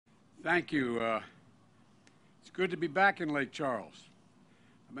Thank you. It's good to be back in Lake Charles.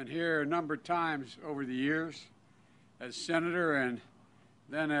 I've been here a number of times over the years as senator and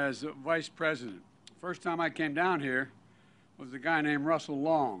then as vice president. First time I came down here was a guy named Russell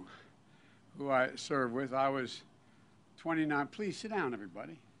Long, who I served with. I was 29. Please sit down,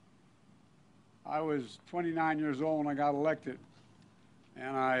 everybody. I was 29 years old when I got elected,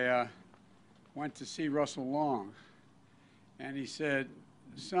 and I went to see Russell Long. And he said,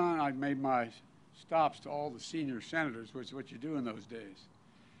 son, I made my stops to all the senior senators, which is what you do in those days.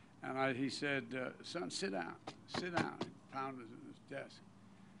 And he said, son, sit down, sit down. He pounded his desk.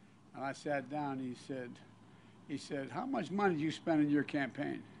 And I sat down. He said, how much money did you spend in your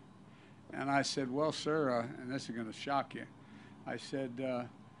campaign? And I said, well, sir, and this is going to shock you. I said, a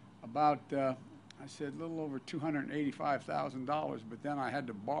little over $285,000, but then I had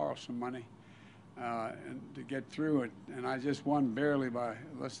to borrow some money and to get through it, and I just won barely by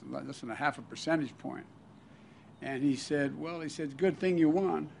less than a half a percentage point. And he said, well, good thing you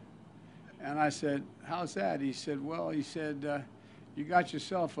won. And I said, how's that? He said, well, you got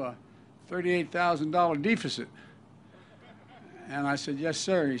yourself a $38,000 deficit. And I said, yes,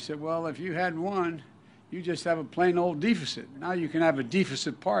 sir. He said, well, if you had won, you just have a plain old deficit. Now you can have a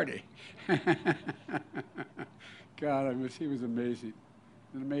deficit party. God, he was amazing.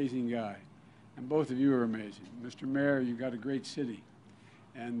 An amazing guy. And both of you are amazing. Mr. Mayor, you've got a great city.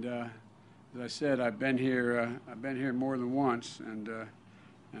 And as I said, I've been here more than once, and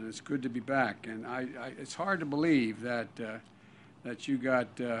it's good to be back. And it's hard to believe that you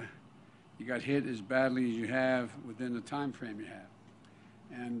got hit as badly as you have within the time frame you have.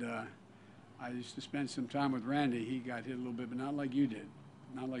 And I used to spend some time with Randy. He got hit a little bit, but not like you did,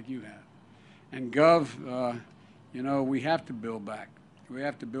 not like you have. And Gov, we have to build back. We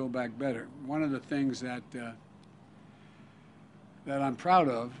have to build back better. One of the things that I'm proud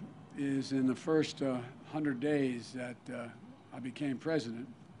of is in the first 100 days that I became president,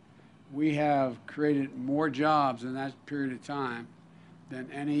 we have created more jobs in that period of time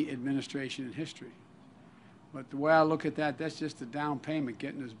than any administration in history. But the way I look at that, that's just a down payment,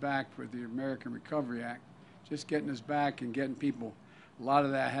 getting us back for the American Recovery Act, just getting us back and getting people. A lot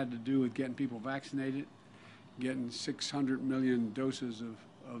of that had to do with getting people vaccinated, getting 600 million doses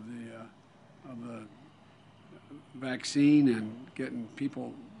of the vaccine and getting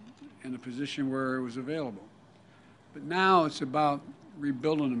people in a position where it was available. But now it's about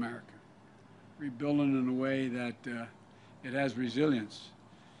rebuilding America, rebuilding in a way that it has resilience.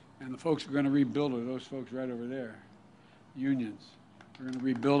 And the folks who are going to rebuild it, those folks right over there, unions. We're going to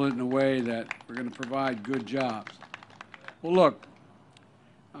rebuild it in a way that we're going to provide good jobs. Well, look,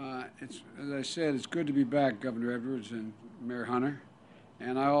 as I said, it's good to be back, Governor Edwards and Mayor Hunter.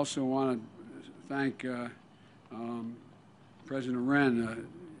 And I also want to thank President Wren,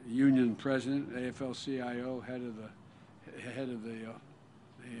 union president, AFL-CIO, head of the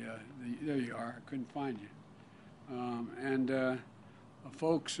there you are, I couldn't find you.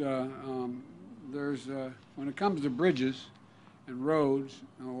 Folks, when it comes to bridges and roads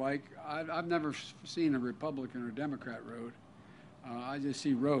and the like, I've never seen a Republican or Democrat road. I just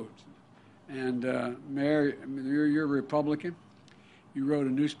see roads. And Mayor, you're a Republican. You wrote a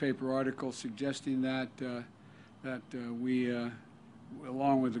newspaper article suggesting that we,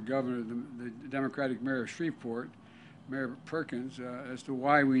 along with the governor, the Democratic mayor of Shreveport, Mayor Perkins, as to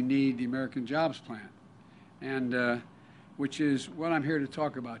why we need the American Jobs Plan, and which is what I'm here to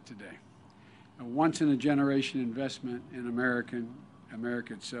talk about today. A once-in-a-generation investment in America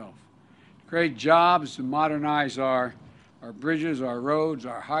itself. To create jobs, to modernize our bridges, our roads,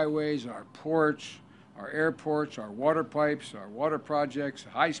 our highways, our ports, our airports, our water pipes, our water projects,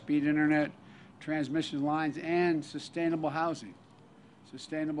 high-speed internet, transmission lines, and sustainable housing.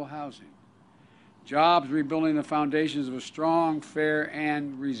 Sustainable housing. Jobs, rebuilding the foundations of a strong, fair,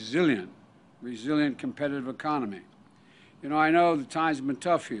 and resilient competitive economy. You know, I know the times have been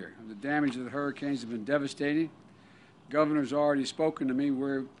tough here. The damage of the hurricanes have been devastating. The governor's already spoken to me.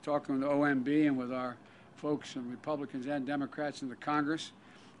 We're talking with the OMB and with our folks and Republicans and Democrats in the Congress,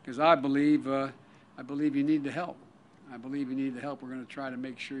 because I believe you need the help. I believe you need the help. We're going to try to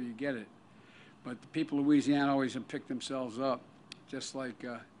make sure you get it. But the people of Louisiana always have picked themselves up, just like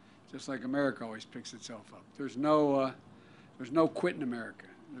America always picks itself up. There's no quit in America.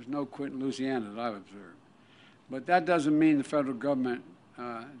 There's no quit in Louisiana that I've observed. But that doesn't mean the federal government,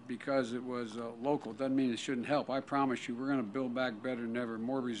 because it was local, doesn't mean it shouldn't help. I promise you, we're going to build back better than ever,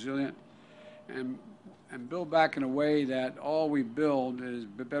 more resilient, and build back in a way that all we build is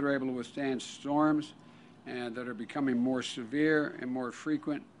better able to withstand storms and that are becoming more severe and more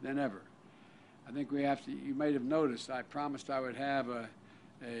frequent than ever. I think we have to, you might have noticed, I promised I would have a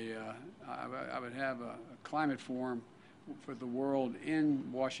I would have a climate forum for the world in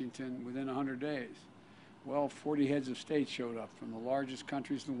Washington within 100 days. Well, 40 heads of state showed up, from the largest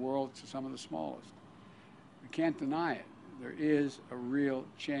countries in the world to some of the smallest. We can't deny it. There is a real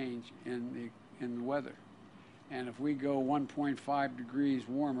change in the weather. And if we go 1.5 degrees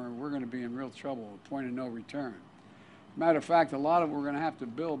warmer, we're going to be in real trouble, a point of no return. Matter of fact, a lot of it we're going to have to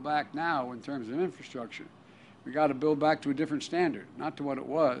build back now in terms of infrastructure. We got to build back to a different standard, not to what it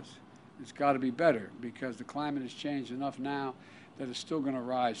was. It's got to be better, because the climate has changed enough now that it's still going to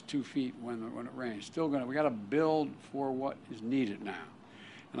rise 2 feet when it rains. We got to build for what is needed now.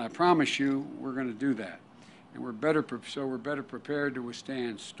 And I promise you, we're going to do that. And we're better prepared to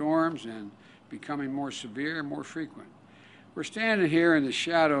withstand storms and becoming more severe and more frequent. We're standing here in the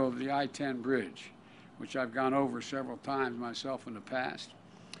shadow of the I-10 bridge, which I've gone over several times myself in the past.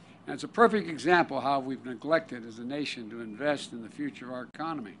 And it's a perfect example of how we've neglected as a nation to invest in the future of our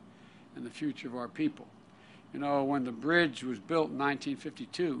economy and the future of our people. You know, when the bridge was built in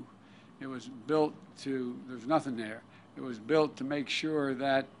 1952, it was built there's nothing there. It was built to make sure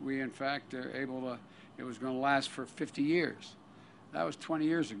that we, in fact, are able to, it was going to last for 50 years. That was 20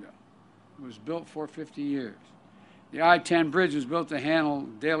 years ago. It was built for 50 years. The I-10 bridge was built to handle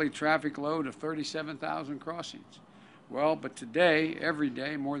daily traffic load of 37,000 crossings. Well, but today, every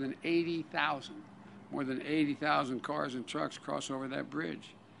day, more than 80,000 cars and trucks cross over that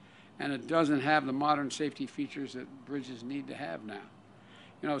bridge. And it doesn't have the modern safety features that bridges need to have now.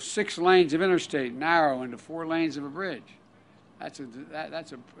 You know, 6 lanes of interstate narrow into 4 lanes of a bridge. That's a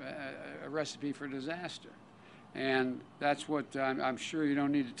recipe for disaster. And that's what I'm sure you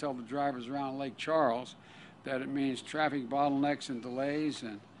don't need to tell the drivers around Lake Charles, that it means traffic bottlenecks and delays.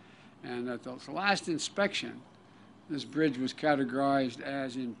 And at the last inspection, this bridge was categorized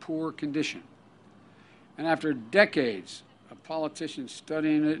as in poor condition. And after decades of politicians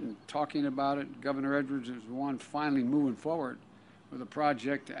studying it and talking about it, Governor Edwards was the one finally moving forward with a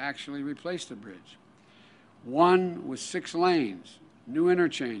project to actually replace the bridge. One with 6 lanes, new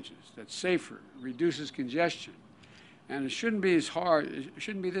interchanges, that's safer, reduces congestion. And it shouldn't be this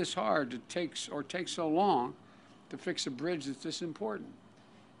hard to take so long to fix a bridge that's this important.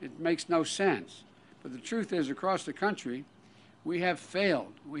 It makes no sense. But the truth is, across the country, we have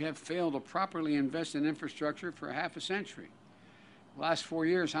failed. We have failed to properly invest in infrastructure for half a century. The last 4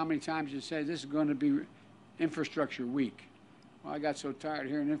 years, how many times did you say this is going to be infrastructure week? Well, I got so tired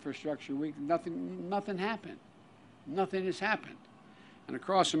of hearing infrastructure week. Nothing happened. Nothing has happened. And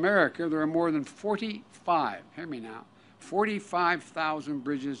across America, there are more than 45, hear me now, 45,000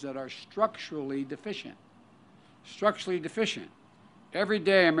 bridges that are structurally deficient. Structurally deficient. Every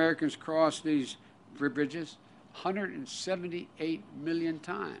day, Americans cross these bridges 178 million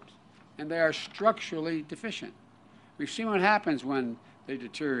times, and they are structurally deficient. We've seen what happens when they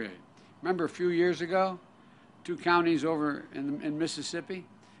deteriorate. Remember a few years ago, 2 counties over in Mississippi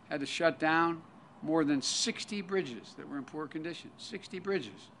had to shut down more than 60 bridges that were in poor condition. 60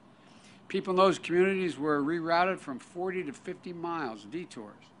 bridges. People in those communities were rerouted from 40 to 50 miles,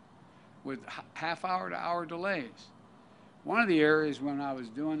 detours, with half-hour to hour delays. One of the areas when I was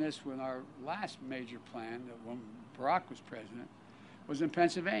doing this with our last major plan, when Barack was president, was in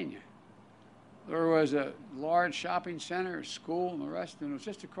Pennsylvania. There was a large shopping center, a school, and the rest, and it was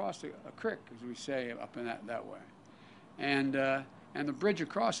just across a creek, as we say up in that way. And the bridge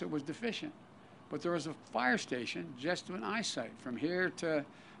across it was deficient. But there was a fire station just in eyesight from here to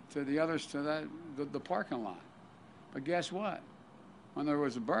the others to the parking lot. But guess what? When there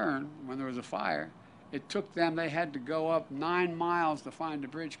was a burn, when there was a fire, it took them, they had to go up 9 miles to find the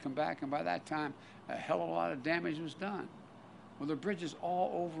bridge, come back, and by that time, a hell of a lot of damage was done. Well, there are bridges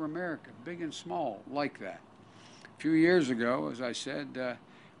all over America, big and small, like that. A few years ago, as I said,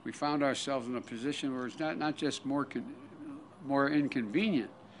 we found ourselves in a position where it's not just more inconvenient,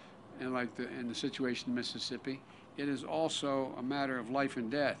 and in the situation in Mississippi, it is also a matter of life and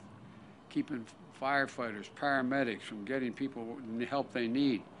death, keeping firefighters, paramedics from getting people the help they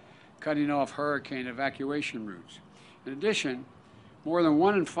need, cutting off hurricane evacuation routes. In addition, more than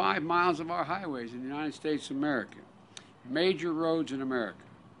 1 in 5 miles of our highways in the United States of America, major roads in America,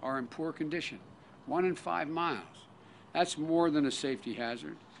 are in poor condition. 1 in 5 miles. That's more than a safety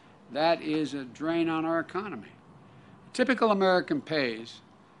hazard. That is a drain on our economy. Typical American pays,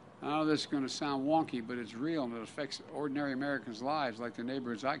 I know this is going to sound wonky, but it's real and it affects ordinary Americans' lives like the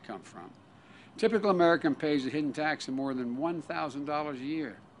neighborhoods I come from. Typical American pays a hidden tax of more than $1,000 a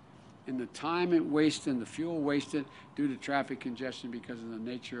year in the time it wasted and the fuel wasted due to traffic congestion because of the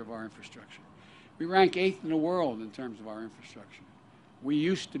nature of our infrastructure. We rank 8th in the world in terms of our infrastructure. We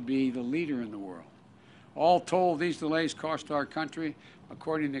used to be the leader in the world. All told, these delays cost our country,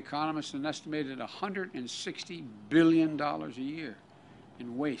 according to economists, an estimated $160 billion a year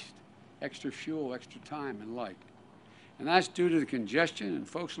in waste, extra fuel, extra time, and like. And that's due to the congestion, and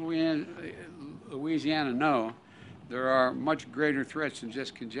folks in Louisiana know there are much greater threats than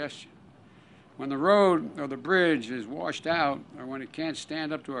just congestion. When the road or the bridge is washed out, or when it can't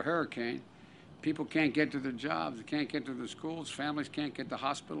stand up to a hurricane, people can't get to their jobs, they can't get to their schools, families can't get to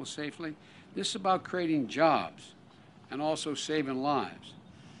hospitals safely. This is about creating jobs and also saving lives.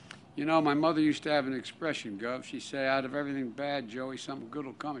 You know, my mother used to have an expression, Gov. She'd say, out of everything bad, Joey, something good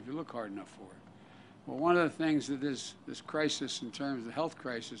will come if you look hard enough for it. Well, one of the things that this crisis, in terms of the health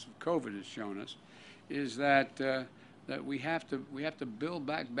crisis of COVID, has shown us is that that we have to build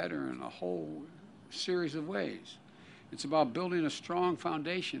back better in a whole series of ways. It's about building a strong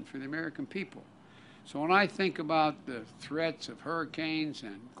foundation for the American people. So when I think about the threats of hurricanes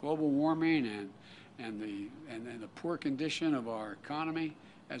and global warming and the poor condition of our economy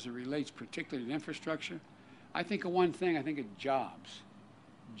as it relates particularly to infrastructure, I think of one thing. I think of jobs,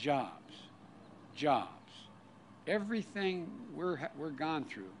 jobs, jobs. Everything we're gone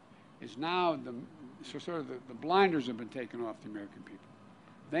through is now the blinders have been taken off the American people.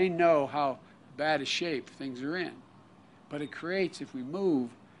 They know how bad a shape things are in. But it creates, if we move,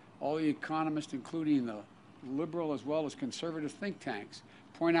 all the economists, including the liberal as well as conservative think tanks,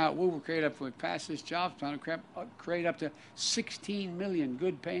 point out we'll create up, if we pass this jobs plan, we'll create up to 16 million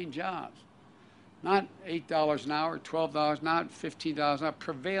good-paying jobs. Not $8 an hour, $12 an hour, $15 an hour,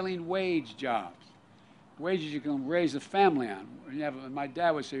 prevailing wage jobs. Wages you can raise a family on. My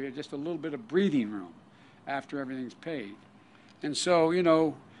dad would say, you have just a little bit of breathing room after everything's paid. And so, you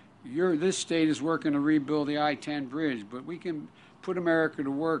know, this state is working to rebuild the I-10 bridge, but we can put America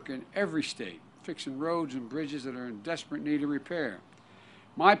to work in every state, fixing roads and bridges that are in desperate need of repair.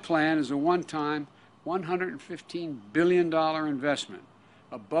 My plan is a one-time $115 billion investment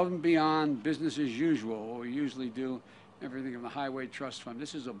above and beyond business as usual, what we usually do, everything in the Highway Trust Fund.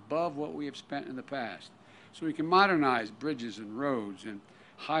 This is above what we have spent in the past. So we can modernize bridges and roads and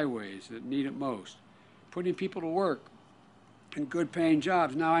highways that need it most, putting people to work in good-paying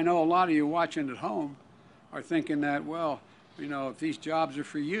jobs. Now, I know a lot of you watching at home are thinking that, well, you know, if these jobs are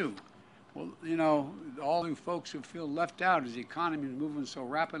for you, well, you know, all you folks who feel left out as the economy is moving so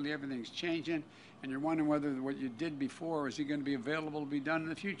rapidly, everything's changing, and you're wondering whether what you did before is going to be available to be done in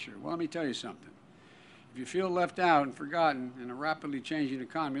the future. Well, let me tell you something. If you feel left out and forgotten in a rapidly changing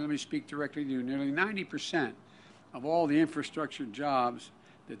economy, let me speak directly to you. Nearly 90% of all the infrastructure jobs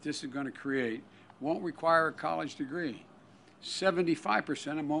that this is going to create won't require a college degree. 75%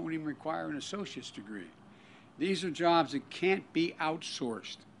 of them won't even require an associate's degree. These are jobs that can't be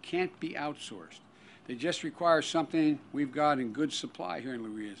outsourced, can't be outsourced. They just require something we've got in good supply here in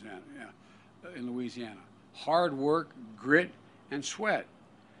Louisiana. Hard work, grit, and sweat,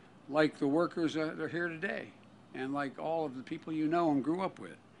 like the workers that are here today, and like all of the people you know and grew up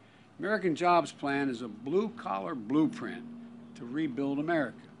with. American Jobs Plan is a blue-collar blueprint to rebuild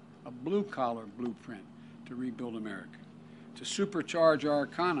America, a blue-collar blueprint to rebuild America, to supercharge our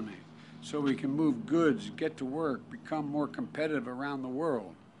economy so we can move goods, get to work, become more competitive around the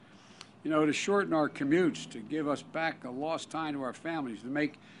world. You know, to shorten our commutes, to give us back a lost time to our families, to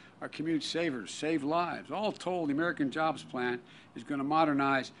make our commute safer, save lives. All told, the American Jobs Plan is going to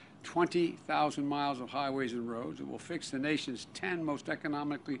modernize 20,000 miles of highways and roads. It will fix the nation's 10 most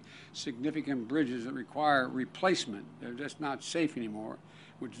economically significant bridges that require replacement. They're just not safe anymore,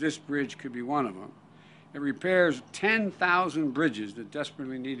 which this bridge could be one of them. It repairs 10,000 bridges that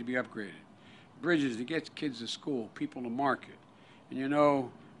desperately need to be upgraded. Bridges that get kids to school, people to market. And you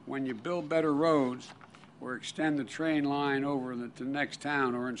know, when you build better roads or extend the train line over to the next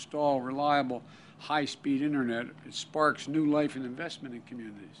town or install reliable high-speed internet, it sparks new life and investment in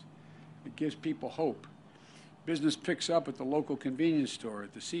communities. It gives people hope. Business picks up at the local convenience store,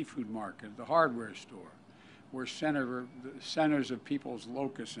 at the seafood market, at the hardware store, where centers of people's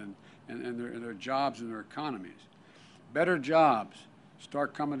locus and their jobs and their economies. Better jobs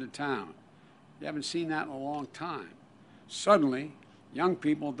start coming to town. You haven't seen that in a long time. Suddenly, young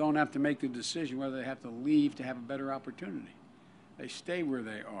people don't have to make the decision whether they have to leave to have a better opportunity. They stay where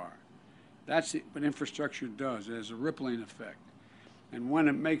they are. That's what infrastructure does. It has a rippling effect. And when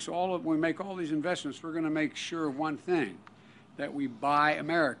we make all these investments, we're going to make sure of one thing, that we buy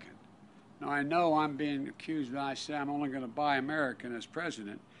American. Now, I know I'm being accused when I say I'm only going to buy American as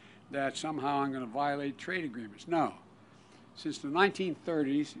president, that somehow I'm going to violate trade agreements. No. Since the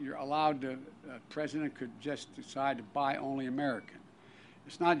 1930s, you're allowed to, a president could just decide to buy only American.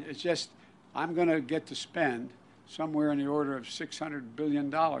 It's just, I'm going to get to spend somewhere in the order of $600 billion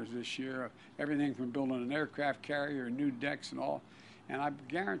this year, everything from building an aircraft carrier, new decks and all. And I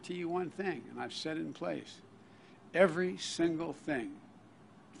guarantee you one thing, and I've set it in place. Every single thing,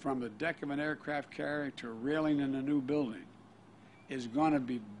 from the deck of an aircraft carrier to a railing in a new building, is going to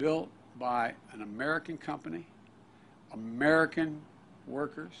be built by an American company, American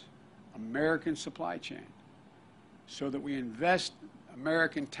workers, American supply chain, so that we invest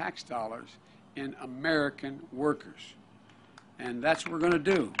American tax dollars in American workers. And that's what we're going to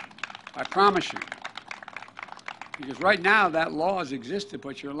do. I promise you. Because right now that law has existed,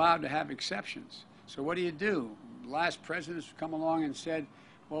 but you're allowed to have exceptions. So what do? Last presidents come along and said,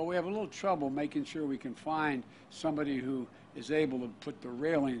 well, we have a little trouble making sure we can find somebody who is able to put the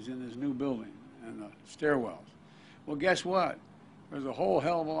railings in this new building and the stairwells. Well, guess what? There's a whole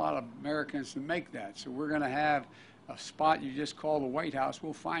hell of a lot of Americans to make that. So we're going to have a spot you just call the White House.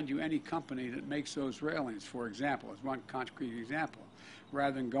 We'll find you any company that makes those railings, for example, as one concrete example,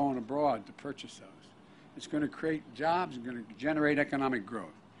 rather than going abroad to purchase those. It's going to create jobs and going to generate economic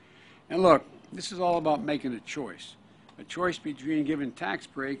growth. And look, this is all about making a choice between giving tax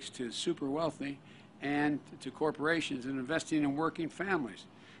breaks to super wealthy and to corporations and investing in working families.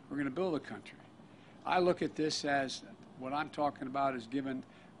 We're going to build a country. I look at this as what I'm talking about is giving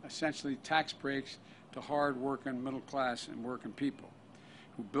essentially tax breaks to hard-working, middle-class, and working people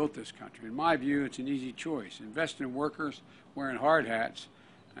who built this country. In my view, it's an easy choice. Invest in workers wearing hard hats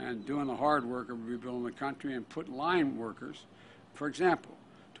and doing the hard work of rebuilding the country, and put line workers, for example,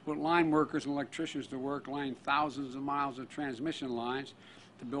 to put line workers and electricians to work laying thousands of miles of transmission lines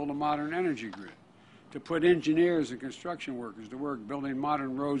to build a modern energy grid, to put engineers and construction workers to work building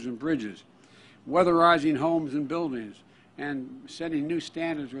modern roads and bridges, weatherizing homes and buildings, and setting new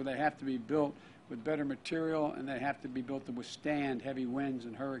standards where they have to be built with better material and they have to be built to withstand heavy winds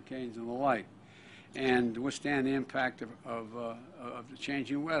and hurricanes and the like, and withstand the impact of the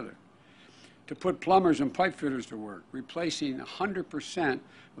changing weather. To put plumbers and pipe fitters to work, replacing 100%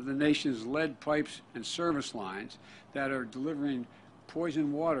 of the nation's lead pipes and service lines that are delivering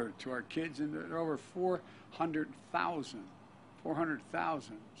poison water to our kids. And there are over 400,000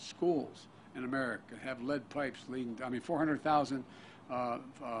 schools in America have lead pipes leading. 400,000.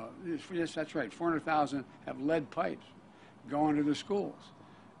 Yes, that's right. 400,000 have lead pipes going to the schools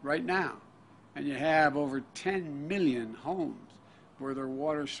right now. And you have over 10 million homes where their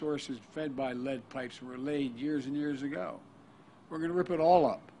water sources fed by lead pipes were laid years and years ago. We're going to rip it all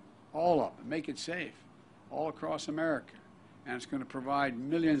up, and make it safe, all across America. And it's going to provide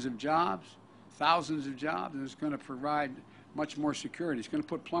millions of jobs, thousands of jobs, and it's going to provide much more security. It's going to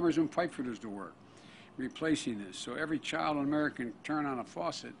put plumbers and pipe fitters to work, replacing this, so every child in America can turn on a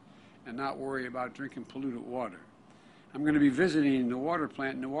faucet and not worry about drinking polluted water. I'm going to be visiting the water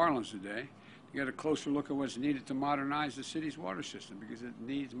plant in New Orleans today to get a closer look at what's needed to modernize the city's water system, because it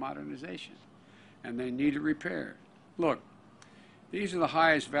needs modernization and they need it repaired. Look, these are the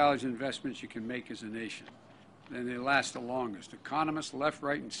highest values investments you can make as a nation, and they last the longest. Economists, left,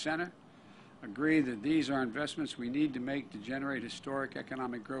 right, and center, agree that these are investments we need to make to generate historic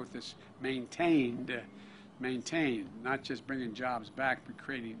economic growth that's maintained, not just bringing jobs back, but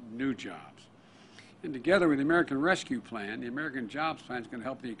creating new jobs. And together with the American Rescue Plan, the American Jobs Plan is going to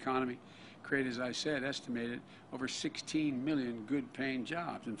help the economy create, as I said, estimated over 16 million good-paying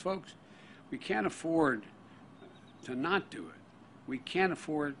jobs. And folks, we can't afford to not do it. We can't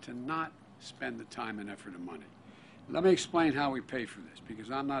afford to not spend the time and effort and money. Let me explain how we pay for this, because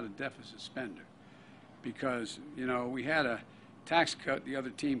I'm not a deficit spender. Because, we had a tax cut the other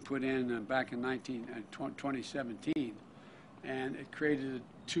team put in back in 2017, and it created a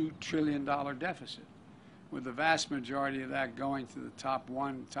 $2 trillion deficit, with the vast majority of that going to the top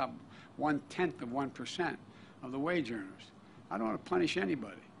one-tenth of 1% of the wage earners. I don't want to punish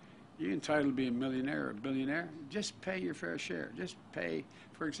anybody. You're entitled to be a millionaire or a billionaire. Just pay your fair share. Just pay,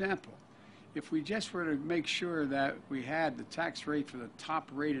 for example, if we just were to make sure that we had the tax rate for the top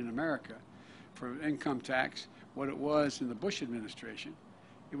rate in America for income tax, what it was in the Bush administration,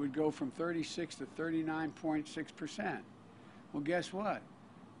 it would go from 36 to 39.6%. Well, guess what?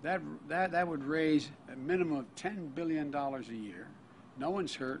 That would raise a minimum of $10 billion a year. No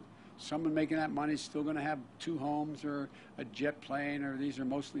one's hurt. Someone making that money is still going to have 2 homes or a jet plane, or these are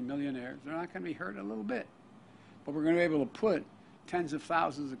mostly millionaires. They're not going to be hurt a little bit. But we're going to be able to put tens of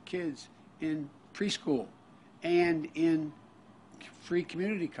thousands of kids in preschool and in free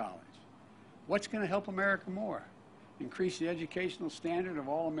community college. What's going to help America more? Increase the educational standard of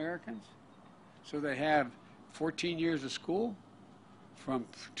all Americans so they have 14 years of school, from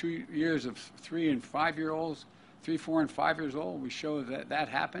 2 years of 3 and 5 year olds, 3, 4, and 5 years old. We show that that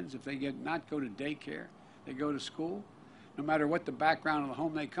happens if they not go to daycare, They go to school. No matter what the background of the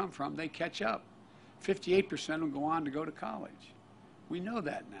home they come from, they catch up. 58% will go on to go to college. We know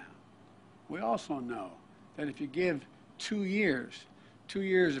that now. We also know that if you give 2 years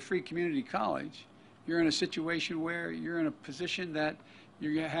of free community college, you're in a situation where you're in a position that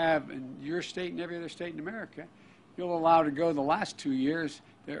you have in your state and every other state in America. You'll allow to go the last 2 years.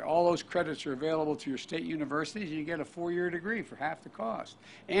 All those credits are available to your state universities, and you get a 4-year degree for half the cost.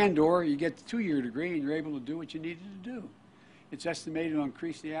 And or you get the 2-year degree, and you're able to do what you needed to do. It's estimated to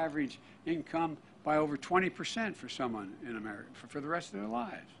increase the average income by over 20% for someone in America for the rest of their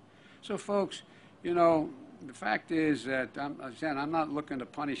lives. So, folks, you know, the fact is that, I'm not looking to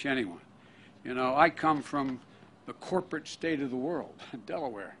punish anyone. You know, I come from the corporate state of the world,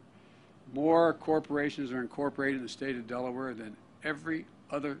 Delaware. More corporations are incorporated in the state of Delaware than every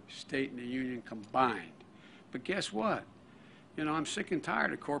other state in the union combined. But guess what? You know, I'm sick and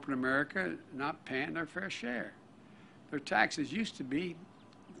tired of corporate America not paying their fair share. Their taxes used to be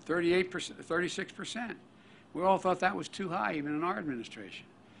 38%, 36%. We all thought that was too high, even in our administration.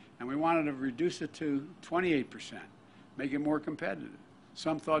 And we wanted to reduce it to 28%, make it more competitive.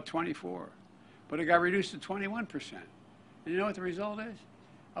 Some thought 24%. But it got reduced to 21%. And you know what the result is?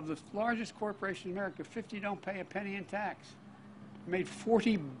 Of the largest corporations in America, 50 don't pay a penny in tax. They made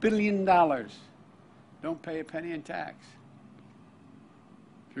 $40 billion. Don't pay a penny in tax.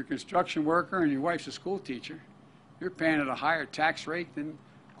 If you're a construction worker and your wife's a school teacher, you're paying at a higher tax rate than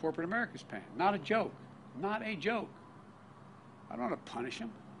corporate America's paying. Not a joke. Not a joke. I don't want to punish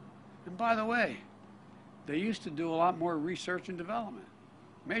them. And by the way, they used to do a lot more research and development.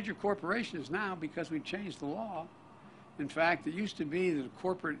 Major corporations now, because we've changed the law, in fact, it used to be that a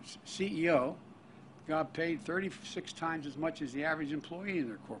corporate CEO got paid 36 times as much as the average employee in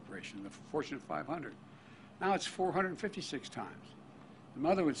their corporation, the Fortune 500. Now it's 456 times. The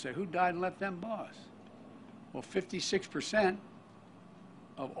mother would say, who died and left them boss? Well, 56%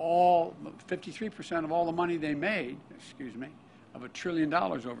 of all, 53% of all the money they made, of $1 trillion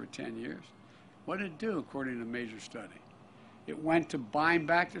over 10 years, what did it do according to a major study? It went to buying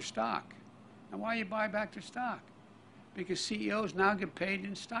back their stock. And why you buy back their stock? Because CEOs now get paid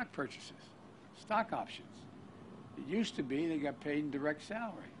in stock purchases, stock options. It used to be they got paid in direct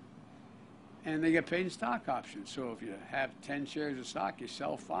salary. And they get paid in stock options. So if you have 10 shares of stock, you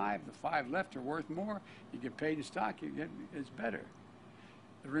sell 5, the 5 left are worth more, you get paid in stock, it's better.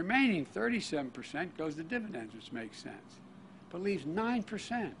 The remaining 37% goes to dividends, which makes sense, but leaves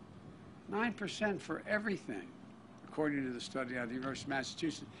 9%. 9% for everything, according to the study out of the University of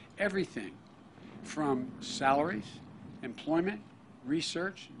Massachusetts. Everything from salaries, employment,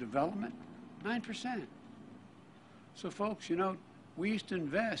 research, development, 9%. So folks, you know, we used to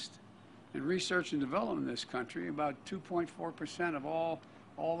invest in research and development in this country about 2.4% of all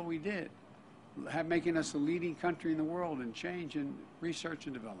that we did, making us the leading country in the world in change in research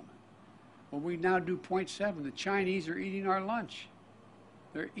and development. Well, we now do 0.7. The Chinese are eating our lunch.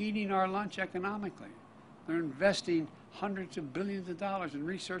 They're eating our lunch economically. They're investing hundreds of billions of dollars in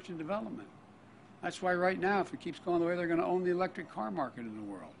research and development. That's why right now, if it keeps going the way, they're going to own the electric car market in the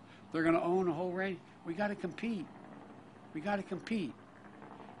world. They're going to own a whole range. We got to compete. We got to compete.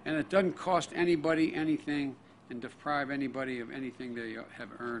 And it doesn't cost anybody anything and deprive anybody of anything they have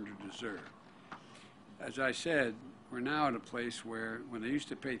earned or deserve. As I said, we're now at a place where when they used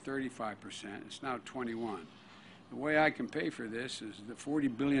to pay 35%, it's now 21%. The way I can pay for this is the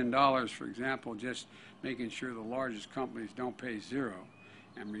 $40 billion, for example, just making sure the largest companies don't pay zero,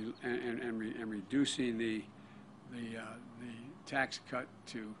 and reducing the tax cut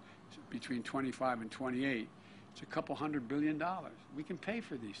to between 25 and 28. It's a couple $100 billion. We can pay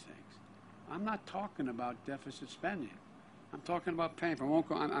for these things. I'm not talking about deficit spending. I'm talking about paying for.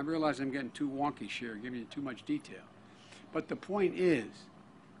 I realize I'm getting too wonky here, giving you too much detail. But the point is,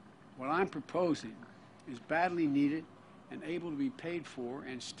 what I'm proposing is badly needed and able to be paid for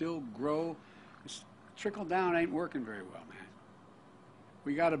and still grow. Trickle down ain't working very well, man.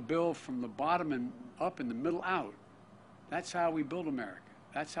 We got to build from the bottom and up and the middle out. That's how we build America.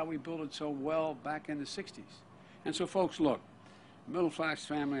 That's how we built it so well back in the 60s. And so, folks, look, middle-class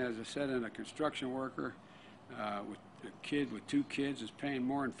family, as I said, and a construction worker with a kid with 2 kids is paying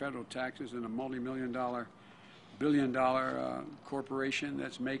more in federal taxes than a multi-million-dollar, billion-dollar corporation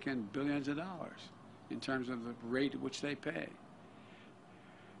that's making billions of dollars in terms of the rate at which they pay.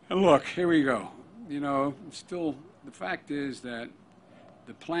 And look, here we go. You know, still, the fact is that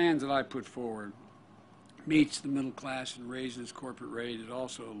the plans that I put forward meets the middle class and raises corporate rate. It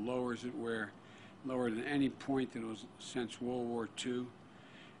also lowers it lower than any point that it was since World War II.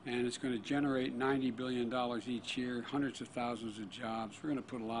 And it's going to generate $90 billion each year, hundreds of thousands of jobs. We're going to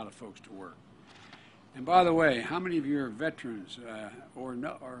put a lot of folks to work. And by the way, how many of you are veterans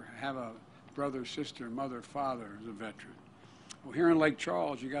or have a brother, sister, mother, father who's a veteran? Well, here in Lake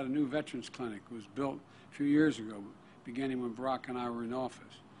Charles, you got a new veterans clinic. It was built a few years ago, beginning when Barack and I were in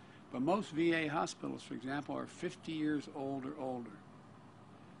office. But most VA hospitals, for example, are 50 years old or older.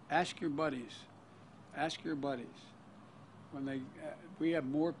 Ask your buddies. Ask your buddies. We have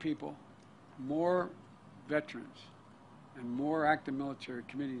more people, more veterans, and more active military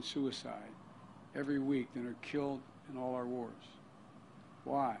committing suicide every week than are killed in all our wars.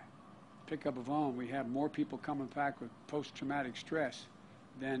 Why? Pick up a phone. We have more people coming back with post-traumatic stress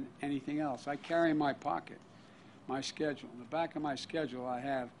than anything else. I carry in my pocket my schedule. In the back of my schedule, I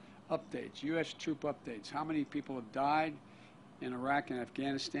have updates, U.S. troop updates. How many people have died in Iraq and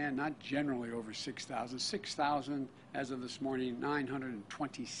Afghanistan? Not generally over 6,000. 6,000 as of this morning,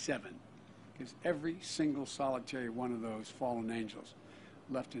 927. Because every single solitary one of those fallen angels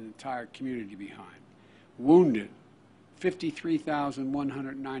left an entire community behind. Wounded,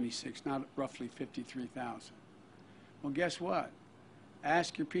 53,196, not roughly 53,000. Well, guess what?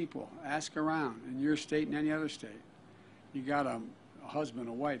 Ask your people, ask around in your state and any other state. You got a husband,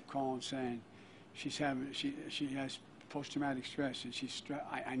 a wife calling saying she has post-traumatic stress and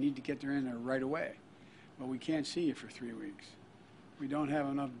I need to get her in there right away. But we can't see you for 3 weeks. We don't have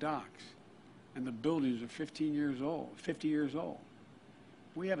enough docs. And the buildings are 15 years old, 50 years old.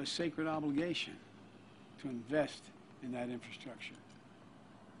 We have a sacred obligation to invest in that infrastructure.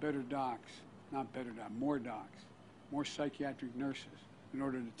 Better docs, not better docs, more psychiatric nurses in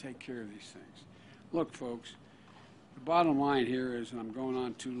order to take care of these things. Look, folks, the bottom line here is, and I'm going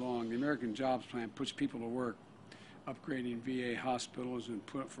on too long, the American Jobs Plan puts people to work upgrading VA hospitals and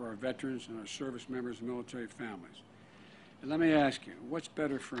put for our veterans and our service members and military families. And let me ask you, what's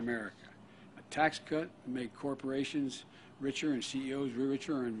better for America? A tax cut to make corporations richer and CEOs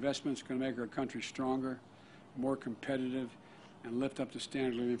richer, or investments going to make our country stronger, more competitive, and lift up the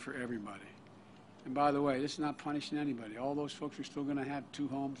standard of living for everybody? And by the way, this is not punishing anybody. All those folks are still going to have 2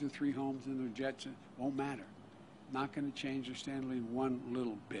 homes or 3 homes in their jets. It won't matter. Not going to change their standard of living one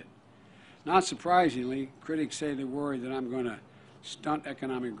little bit. Not surprisingly, critics say they're worried that I'm going to stunt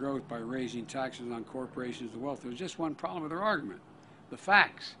economic growth by raising taxes on corporations and wealth. There's just one problem with their argument: the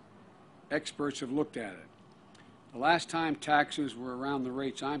facts. Experts have looked at it. The last time taxes were around the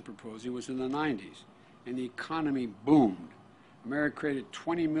rates I'm proposing was in the 90s, and the economy boomed. America created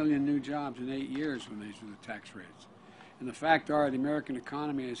 20 million new jobs in 8 years when these were the tax rates. And the fact are, the American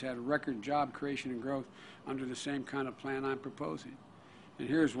economy has had record job creation and growth under the same kind of plan I'm proposing. And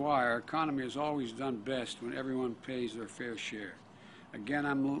here's why. Our economy has always done best when everyone pays their fair share. Again,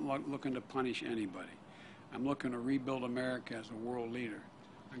 I'm looking to punish anybody. I'm looking to rebuild America as a world leader.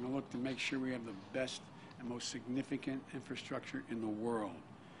 I'm going to look to make sure we have the best and most significant infrastructure in the world.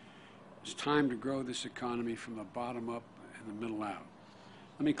 It's time to grow this economy from the bottom up and the middle out.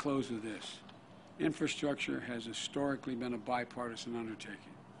 Let me close with this. Infrastructure has historically been a bipartisan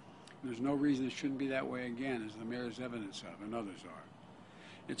undertaking. There's no reason it shouldn't be that way again, as the mayor's evidence of, and others are.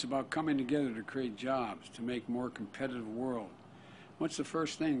 It's about coming together to create jobs, to make a more competitive world. What's the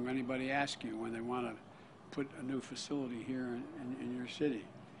first thing anybody asks you when they want to put a new facility here in your city?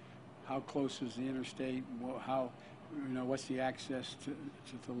 How close is the interstate? What's the access to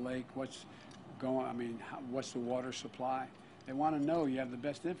the lake? What's the water supply? They want to know you have the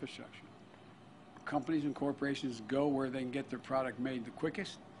best infrastructure. Companies and corporations go where they can get their product made the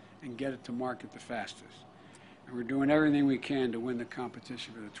quickest and get it to market the fastest. And we're doing everything we can to win the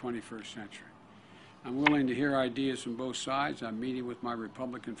competition for the 21st century. I'm willing to hear ideas from both sides. I'm meeting with my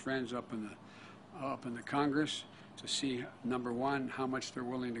Republican friends up in the Congress to see, number one, how much they're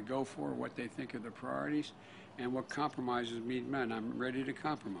willing to go for, what they think are the priorities, and what compromises need men. I'm ready to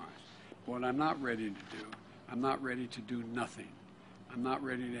compromise. But what I'm not ready to do, I'm not ready to do nothing. I'm not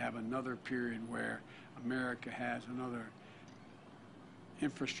ready to have another period where America has another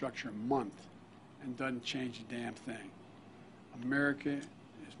infrastructure month and doesn't change a damn thing. America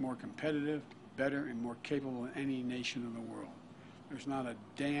is more competitive, better, and more capable than any nation in the world. There's not a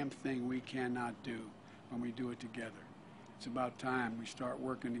damn thing we cannot do when we do it together. It's about time we start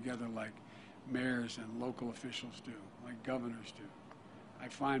working together like mayors and local officials do, like governors do. I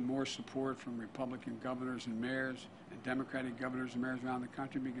find more support from Republican governors and mayors and Democratic governors and mayors around the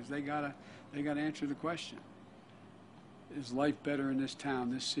country because they gotta answer the question: is life better in this town,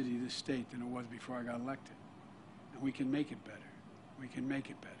 this city, this state than it was before I got elected? And we can make it better. We can make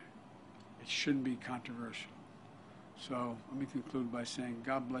it better. It shouldn't be controversial. So let me conclude by saying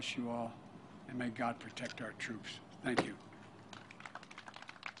God bless you all, and may God protect our troops. Thank you.